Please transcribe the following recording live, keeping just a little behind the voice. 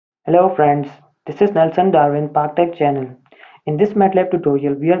Hello friends, this is Nelson Darwin ParkTech channel. In this Matlab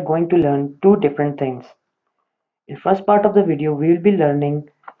tutorial, we are going to learn two different things. In first part of the video, we will be learning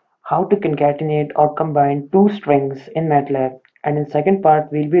how to concatenate or combine two strings in Matlab, and in second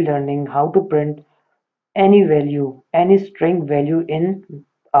part, we'll be learning how to print any value, any string value in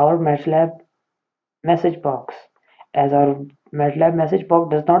our Matlab message box. As our Matlab message box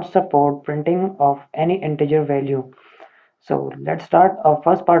does not support printing of any integer value. So let's start our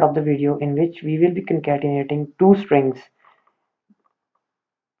first part of the video in which we will be concatenating two strings.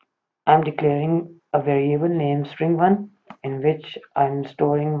 I'm declaring a variable named string1 in which I'm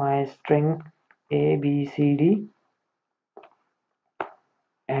storing my string ABCD,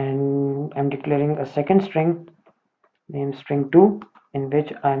 and I'm declaring a second string named string2 in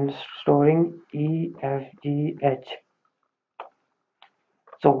which I'm storing EFGH.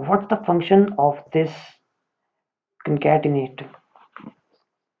 So what's the function of this concatenate?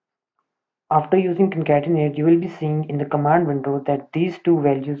 After using concatenate, you will be seeing in the command window that these two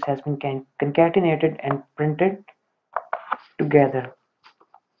values has been concatenated and printed together.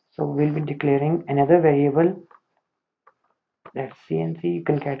 So we'll be declaring another variable, that's CNC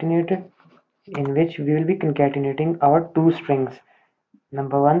concatenated, in which we will be concatenating our two strings,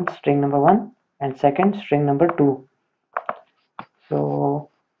 string number one, and second string number two. So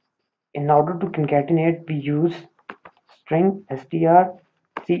in order to concatenate, we use string strcat.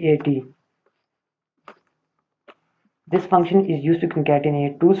 This function is used to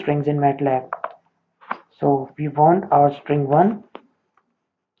concatenate two strings in Matlab. So we want our string 1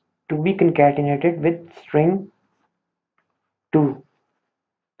 to be concatenated with string 2.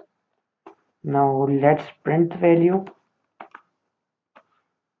 Now let's print the value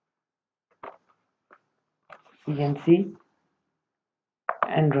cnc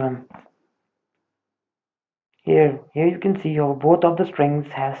and run. Here you can see how both of the strings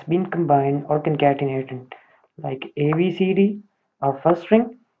has been combined or concatenated, like ABCD, our first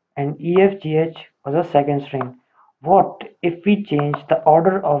string, and EFGH was our second string. What if we change the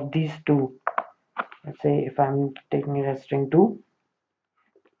order of these two? Let's say if I'm taking it as string 2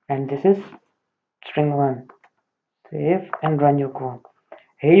 and this is string 1. Save and run your code.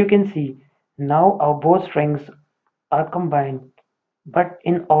 Here you can see now our both strings are combined, but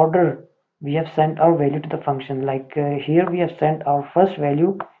in order we have sent our value to the function. Like here we have sent our first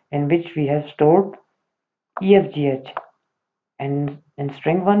value in which we have stored EFGH, and in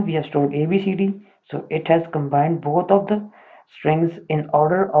string 1 we have stored ABCD. So it has combined both of the strings in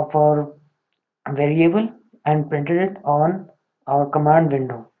order of our variable and printed it on our command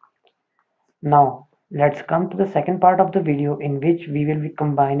window. Now let's come to the second part of the video in which we will be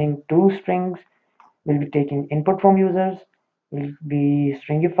combining two strings. We'll be taking input from users, we'll be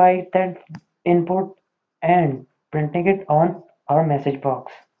stringify that input and printing it on our message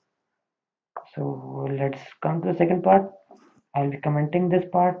box. So let's come to the second part. I'll be commenting this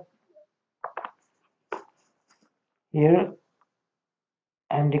part. Here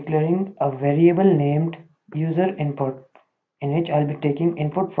I'm declaring a variable named user input in which I'll be taking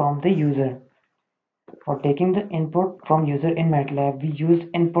input from the user. For taking the input from user in Matlab, we use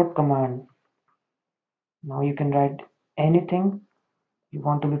input command. Now you can write anything you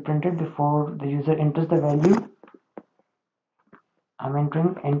want to be printed before the user enters the value. I'm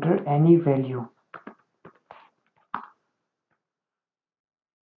entering enter any value.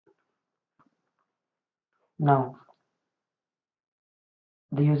 Now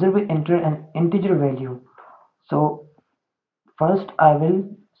the user will enter an integer value. So first I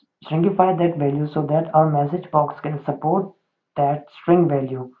will stringify that value so that our message box can support that string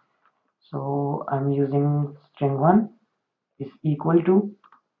value. So I'm using string 1 is equal to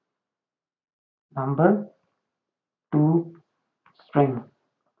number to string.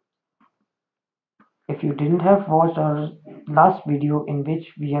 If you didn't have watched our last video in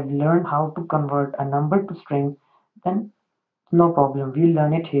which we have learned how to convert a number to string, then no problem, we'll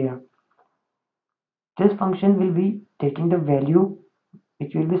learn it here. This function will be taking the value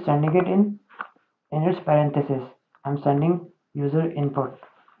which will be sending it in its parenthesis. I'm sending user input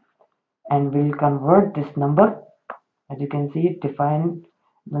and will convert this number, as you can see it define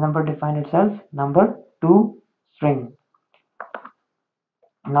the number define itself number to string.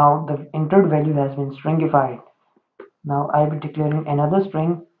 Now the entered value has been stringified. Now I'll be declaring another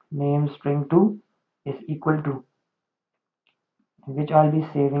string named string2 is equal to, in which I'll be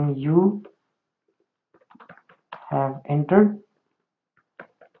saving you have entered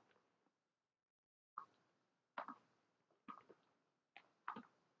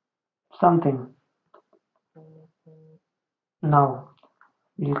something. Now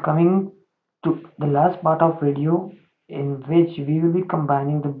we're coming to the last part of video in which we will be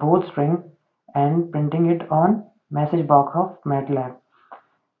combining the both string and printing it on message box of Matlab.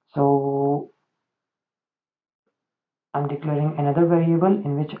 So I'm declaring another variable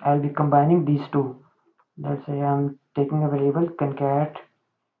in which I'll be combining these two. Let's say I'm taking a variable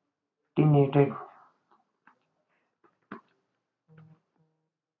concatenated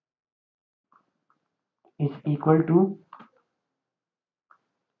is equal to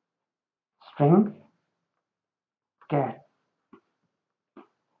string cat.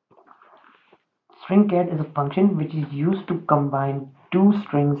 String cat is a function which is used to combine two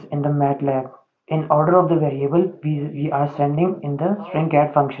strings in the Matlab in order of the variable we are sending in the string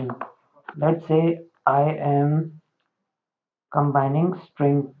cat function. Let's say I am combining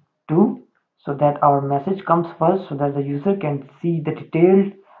string 2 so that our message comes first so that the user can see the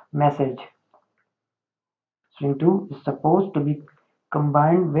detailed message. String 2 is supposed to be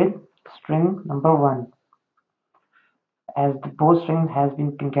combined with string number 1. As the both strings has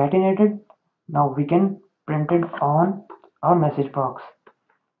been concatenated, now we can print it on our message box.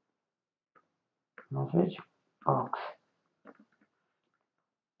 Message box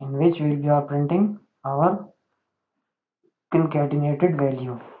in which we will be printing our concatenated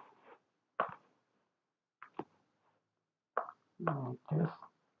value like this.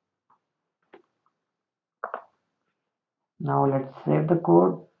 Now let's save the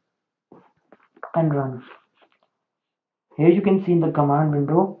code and run. Here you can see in the command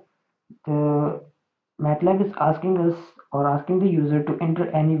window the Matlab is asking us or asking the user to enter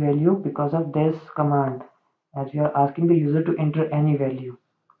any value because of this command. As we are asking the user to enter any value,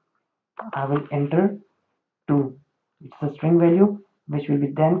 I will enter 2. It's a string value which will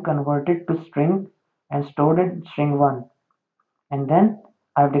be then converted to string and stored in string 1. And then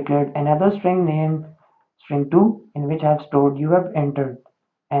I've declared another string named string 2 in which I've stored you have entered.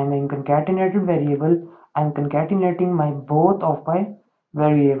 And in concatenated variable, I'm concatenating my both of my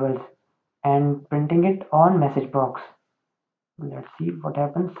variables and printing it on message box. Let's see what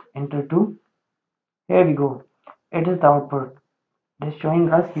happens. Enter 2. Here we go. It is the output. It is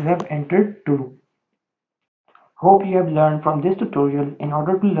showing us you have entered 2. Hope you have learned from this tutorial. In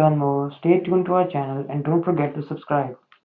order to learn more, stay tuned to our channel and don't forget to subscribe.